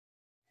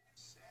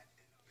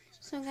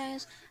So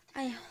guys,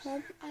 I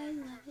hope I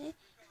love it.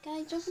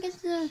 Guys, don't forget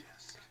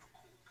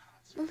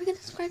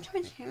to subscribe to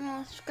my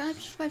channel. Subscribe.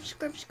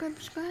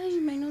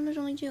 I know there's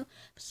only 2.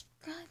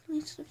 Subscribe,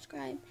 please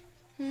subscribe.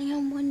 I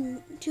only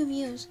have 2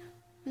 views.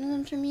 One of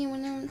them's from me, one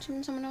of them's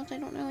from someone else I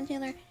don't know,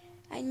 Taylor.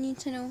 I need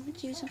to know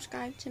to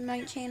subscribe to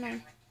my channel.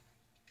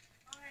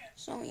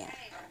 So yeah.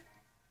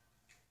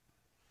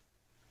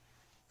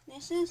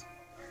 This is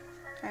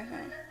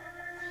her.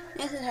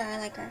 This is her. I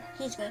like her.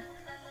 He's good.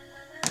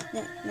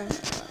 No, not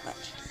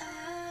much.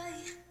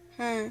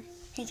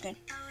 He's good.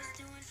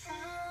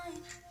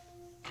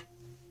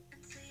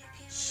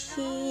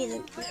 She's a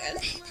good.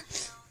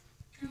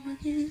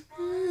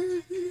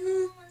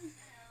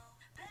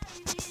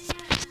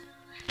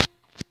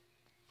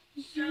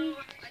 So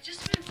I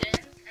just moved in,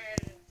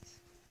 and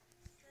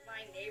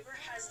my neighbor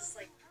has this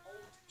like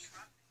old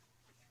truck.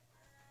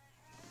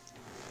 I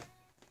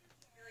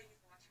feel like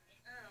he's watching me.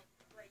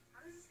 Like,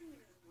 how does this thing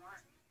even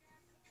run?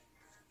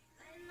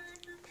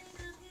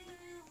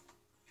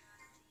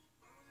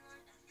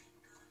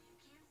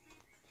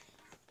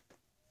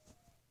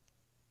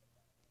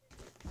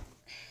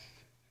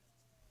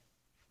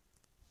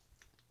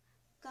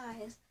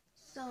 Guys,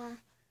 so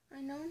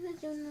I know I'm not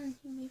doing on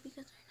TV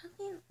because there's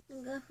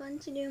nothing good fun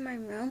to do in my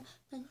room.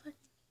 So I'm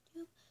watching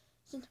YouTube.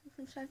 Since I'm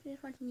subscribed to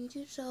watching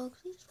YouTube, so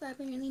please subscribe.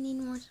 I really need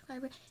more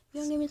subscribers. If you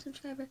don't give me a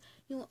subscriber,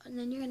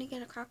 then you're gonna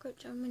get a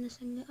cockroach. I'm gonna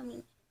send it. I'm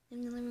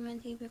gonna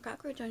leave a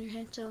cockroach on your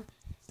head. So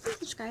please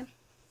subscribe.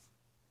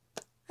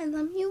 I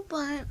love you,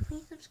 but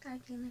please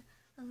subscribe, Taylor,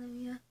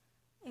 Olivia,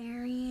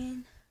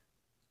 Arian.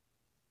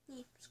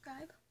 Please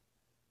subscribe.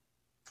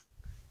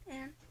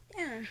 And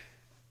yeah.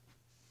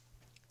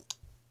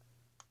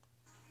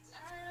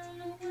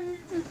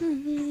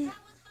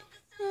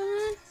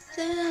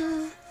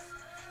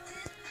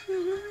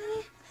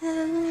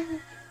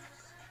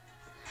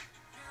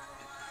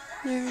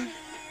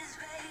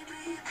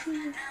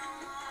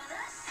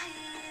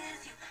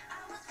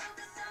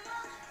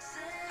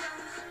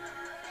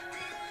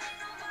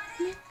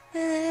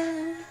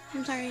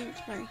 I'm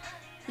sorry.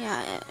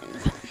 Yeah.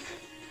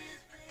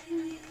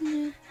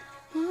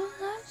 All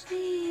I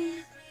see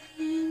is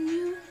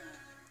you.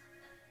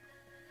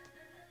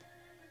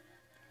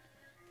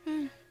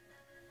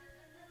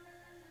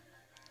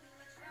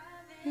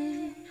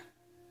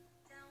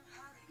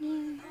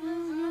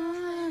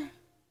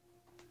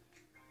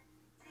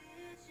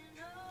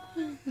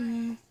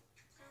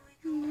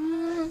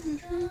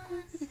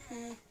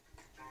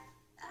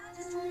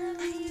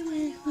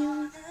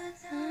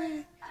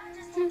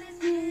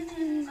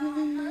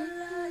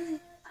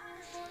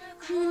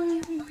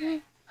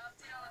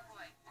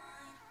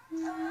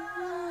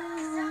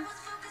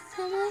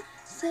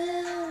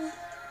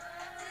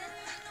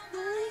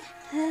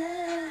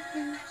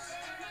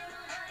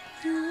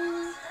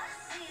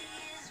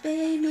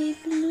 Baby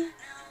blue,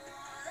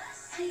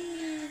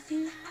 see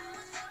you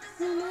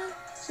for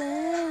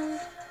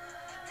myself.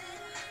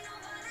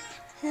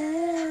 All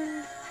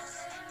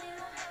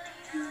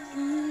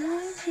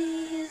I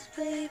see is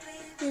baby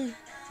blue.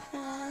 All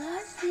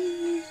I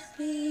see is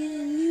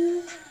being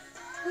you.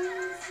 All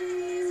I see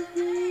is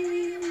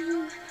baby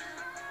blue. All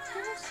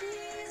I see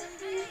is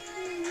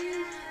being you.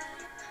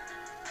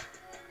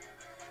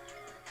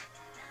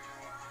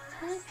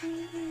 All I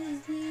see is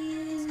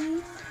being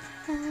you.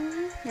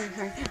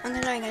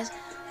 I'm sorry, guys.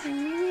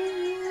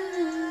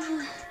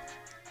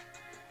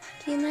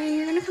 Taylor,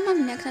 you're gonna come up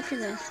next after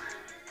this.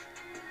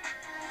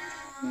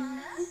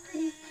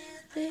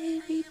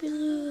 Baby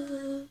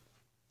blue.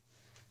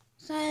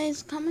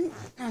 Guys, comment.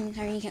 I'm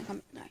sorry, you can't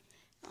comment. Sorry.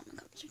 Oh my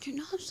comments are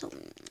turned off, so.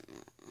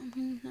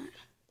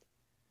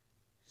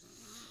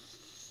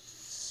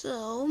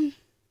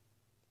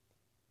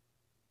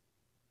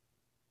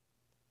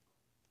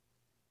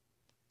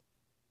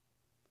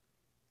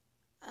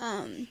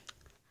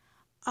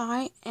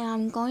 I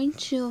am going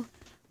to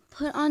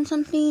put on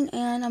something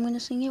and I'm going to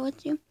sing it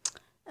with you.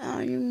 Yeah,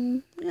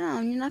 you're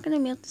not going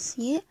to be able to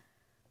see it,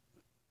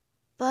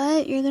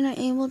 but you're going to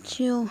be able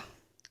to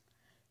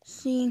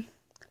see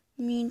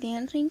me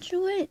dancing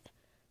to it.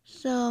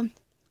 So,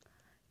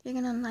 you're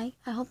going to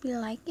I hope you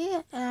like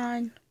it,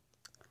 and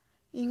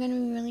you're going to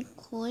be really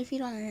cool if you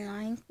don't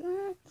like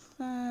it.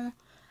 So,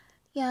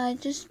 yeah,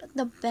 just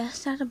the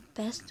best out of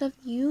best of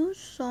you.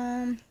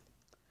 So,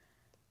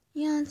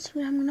 yeah, that's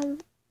what I'm going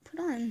to put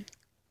on.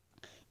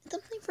 It's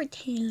something for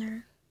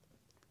Taylor.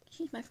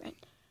 She's my friend.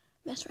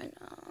 Best friend.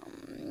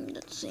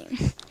 Let's see.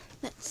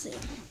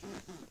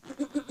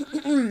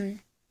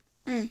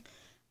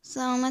 So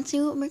let's see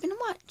what we're gonna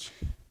watch.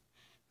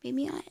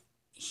 Baby I.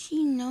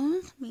 She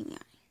knows Baby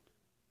I.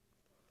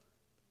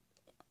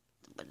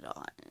 Put it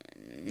on.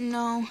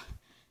 No.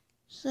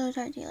 So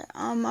sorry, Taylor.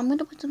 I'm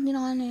gonna put something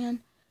on and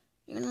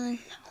you're gonna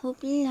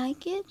hope you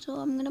like it. So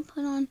I'm gonna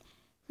put on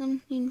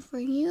something for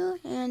you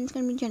and it's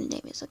gonna be Jenna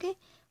Davis, okay?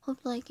 Hope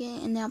you like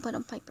it, and then I'll put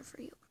on Piper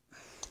for you.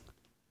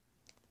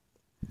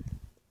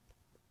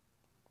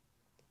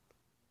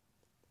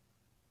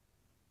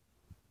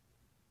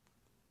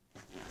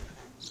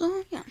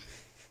 So, yeah.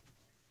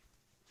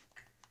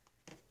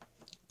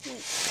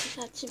 Wait. just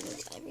have to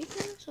move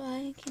everything so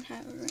I can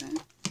have a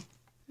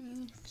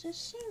room to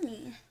see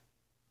me.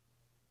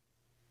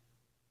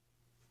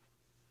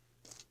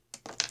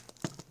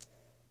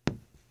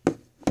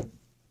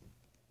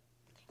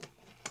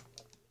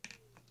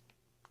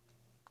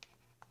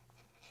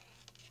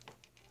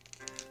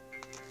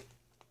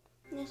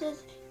 This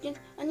is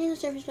under the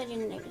surface by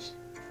Jenna Davis.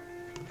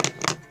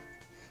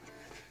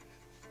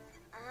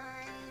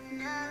 I'm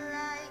not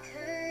like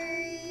her,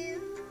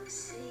 you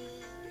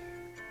see.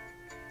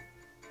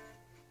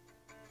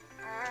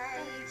 I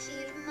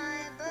keep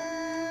my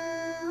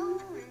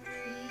boundaries,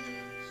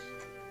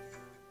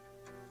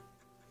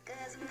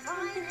 'cause I'm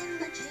fine in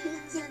my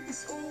jeans and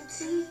this old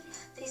tee,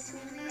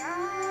 facing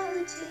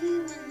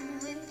reality when I'm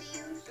with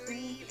you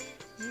three.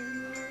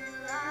 You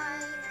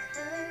like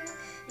her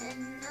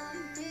and not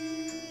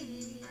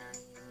me,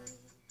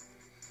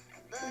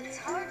 but it's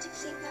hard to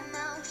keep my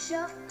mouth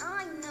shut.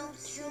 I know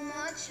too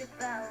much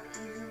about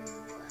you.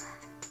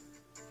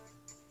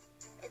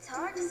 It's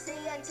hard to say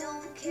I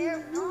don't care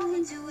when all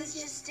I do is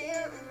just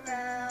stare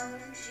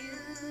around you.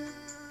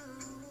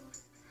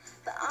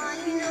 But I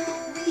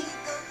know we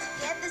go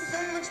together so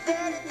much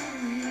better than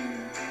you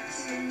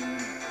two.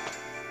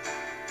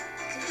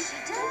 'Cause she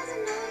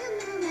doesn't know your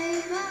middle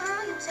name or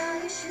how you tie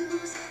your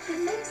shoes. The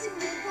things you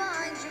leave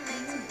behind you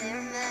make them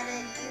they're mad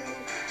at you.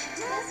 She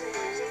doesn't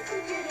know you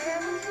flip your hair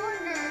when you're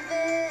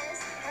nervous,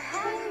 or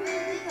how you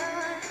really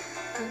are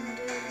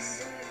under the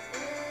surface.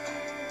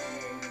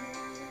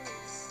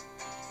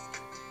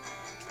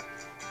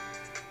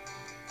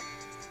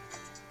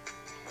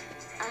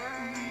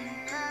 I'm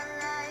not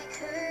like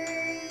her,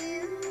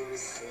 you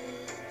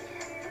see.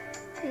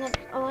 And that's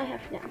all I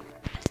have now.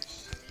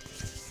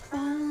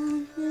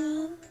 Found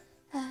you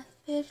at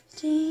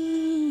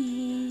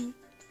 15.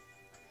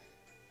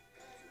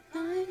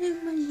 Finding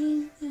my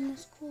jeans in the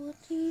school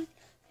tea,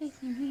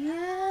 facing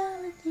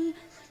reality.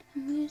 I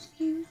miss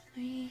you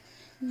three.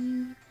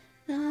 You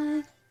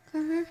like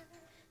her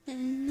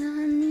and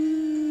not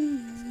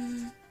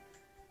me.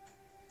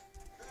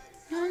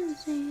 I'm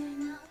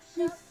saying I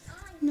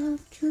know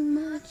too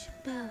much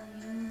about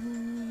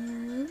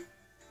you.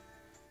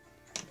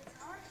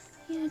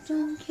 You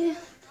don't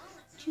care,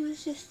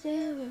 choose to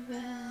stare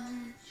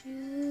around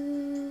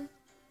you.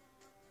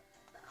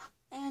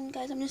 And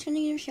guys, I'm just gonna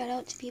give a shout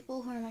out to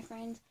people who are my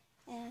friends,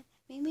 and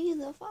maybe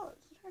they'll follow,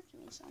 subscribe to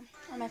me. So,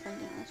 all my friends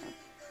doing this one.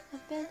 I'm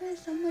better,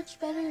 so much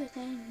better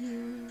than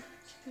you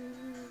two.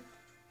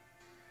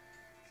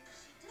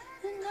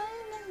 And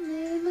I'm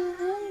in my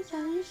honey,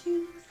 tiny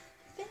shoes.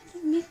 Face to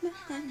make my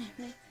hand and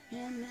make me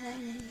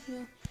mad at you.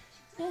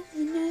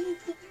 Doesn't know you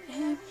put your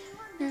hair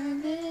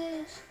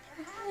nervous.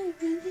 I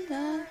really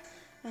are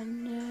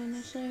under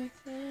the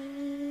surface.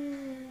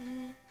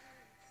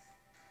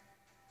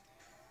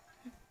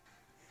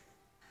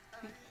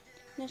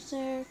 The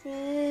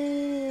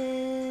surface.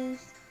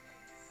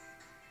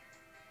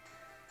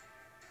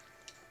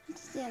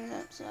 Let's stand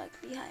up so I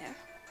can be higher.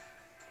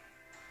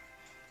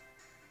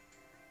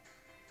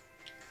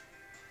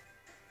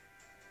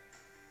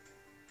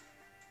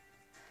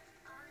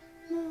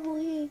 No,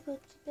 we go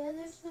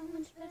together so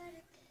much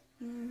better.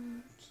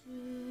 You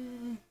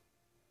two.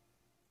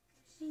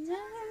 She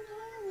never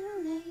knows your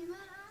name,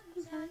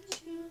 how you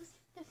choose.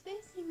 The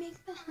face you make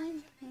behind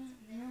me,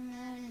 no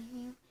matter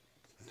you.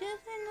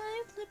 Doesn't know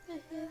you flip a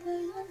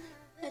hair.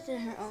 That's in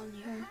her own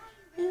hair.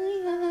 Really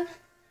are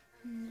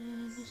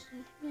under the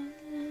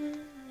surface.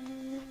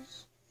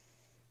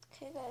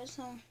 Okay, guys,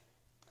 so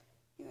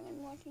you're gonna be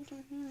watching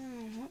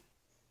something.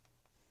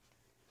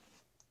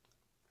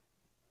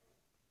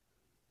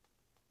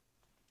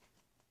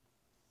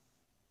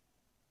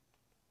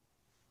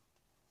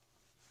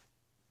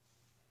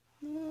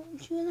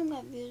 Two of them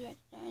got views right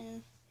there,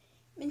 and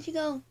then you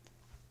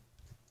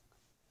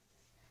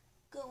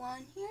go on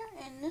here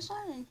and this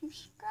side and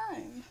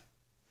subscribe.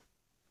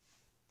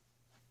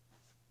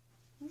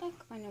 I think I can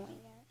find a way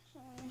there. So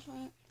this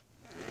way.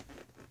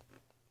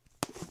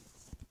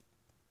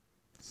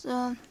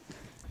 So,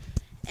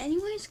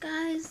 anyways,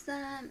 guys,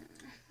 I'm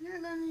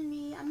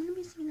gonna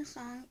be singing a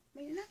song,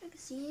 but you're not gonna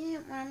see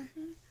it.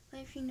 But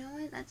if you know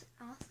it, that's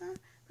awesome.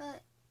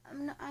 But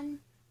I'm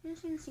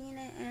just gonna sing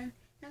it, and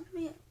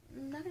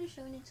I'm not gonna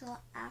show it until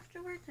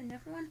afterwards. A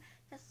different one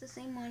that's the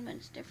same one, but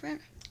it's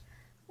different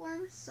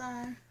form. So,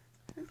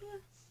 hope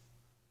you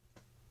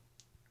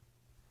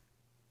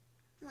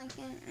like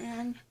it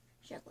and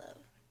share love.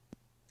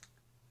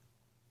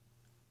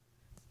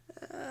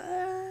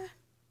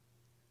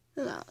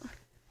 Love.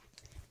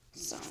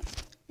 So,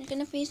 you're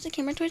gonna face the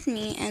camera towards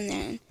me, and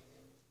then,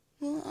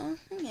 well,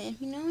 okay, if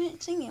you know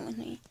it, sing it with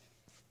me.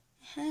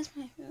 It has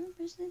my favorite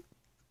person,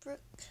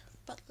 Brooke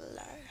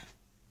Butler.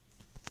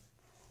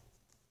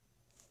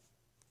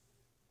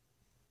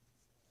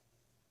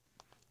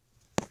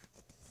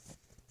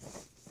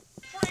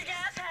 Free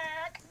gas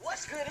hack.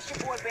 What's good? It's your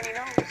boy Benny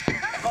Nose.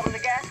 Up in the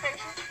gas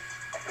station.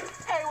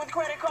 Hey, with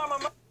Credit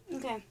Karma.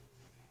 Okay.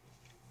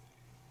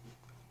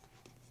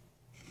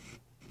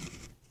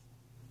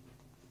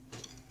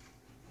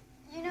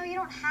 You know, you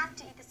don't have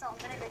to eat the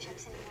salt and vinegar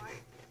chips anymore.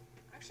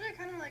 Actually, I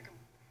kind of like them.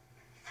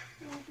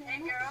 Hey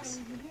girls.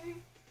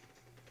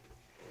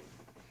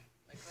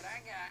 Look what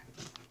I got.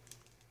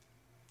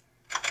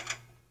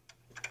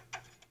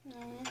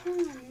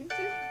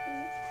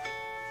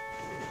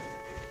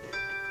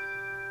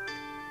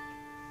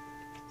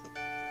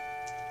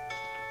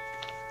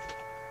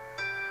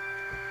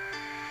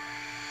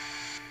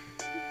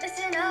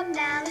 Listen up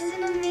now,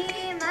 listen to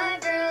me, my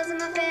girls and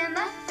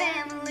my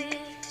family.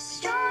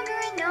 Stronger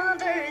in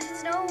numbers,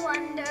 it's no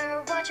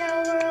wonder. Watch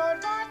our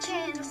world, watch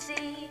and you'll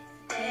see.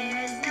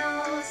 There's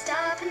no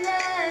stopping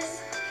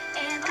us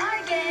and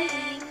our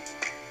gang.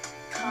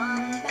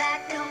 Come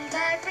back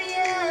for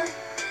you,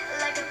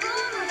 like a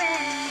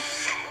boomerang.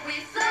 We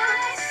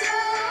fly so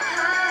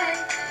high,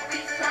 we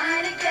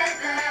fly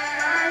together,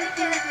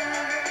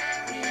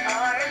 We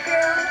are a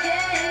girl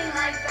gang,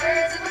 like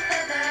birds of a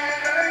feather,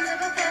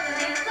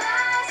 We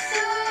fly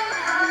so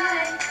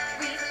high,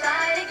 we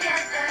fly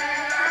together,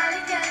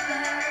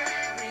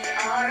 We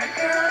are a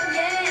girl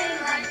gang,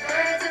 like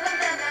birds of a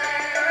feather,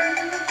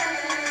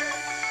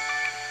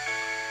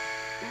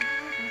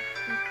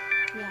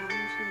 Yeah, I'm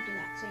just gonna do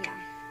that. So yeah.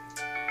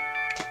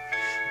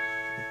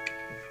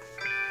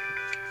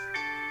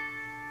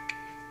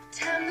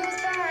 Time goes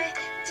by,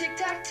 tick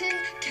tock tick,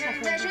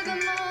 can't measure the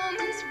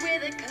moments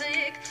with a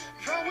click.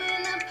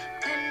 Growing up,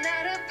 but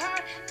not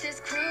apart, this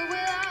crew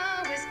will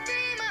always be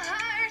my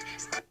heart.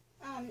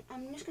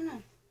 I'm just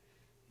gonna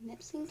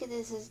lip sync.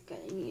 This is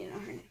good. You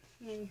don't hurt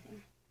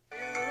anything.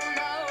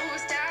 No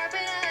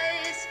stopping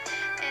us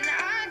and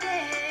our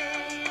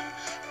gang.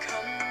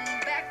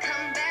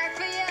 Come back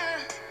for you,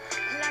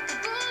 like a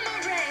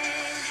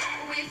boomerang.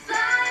 We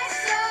fly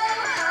so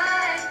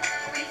high,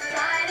 we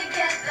fly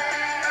together,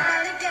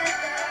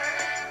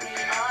 We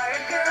are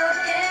a girl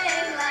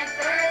gang, like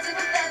birds of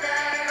a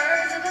feather,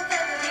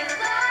 We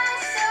fly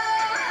so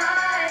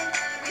high,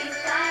 we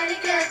fly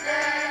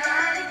together,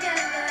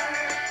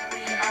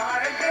 We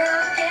are a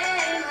girl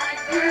gang,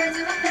 like birds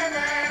of a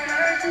feather,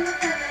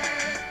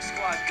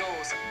 Squad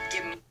goals.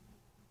 Give me.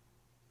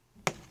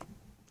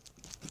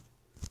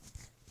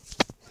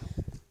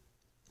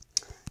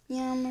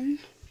 Yeah, I'm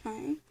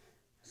fine.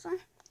 So,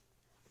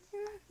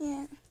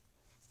 yeah.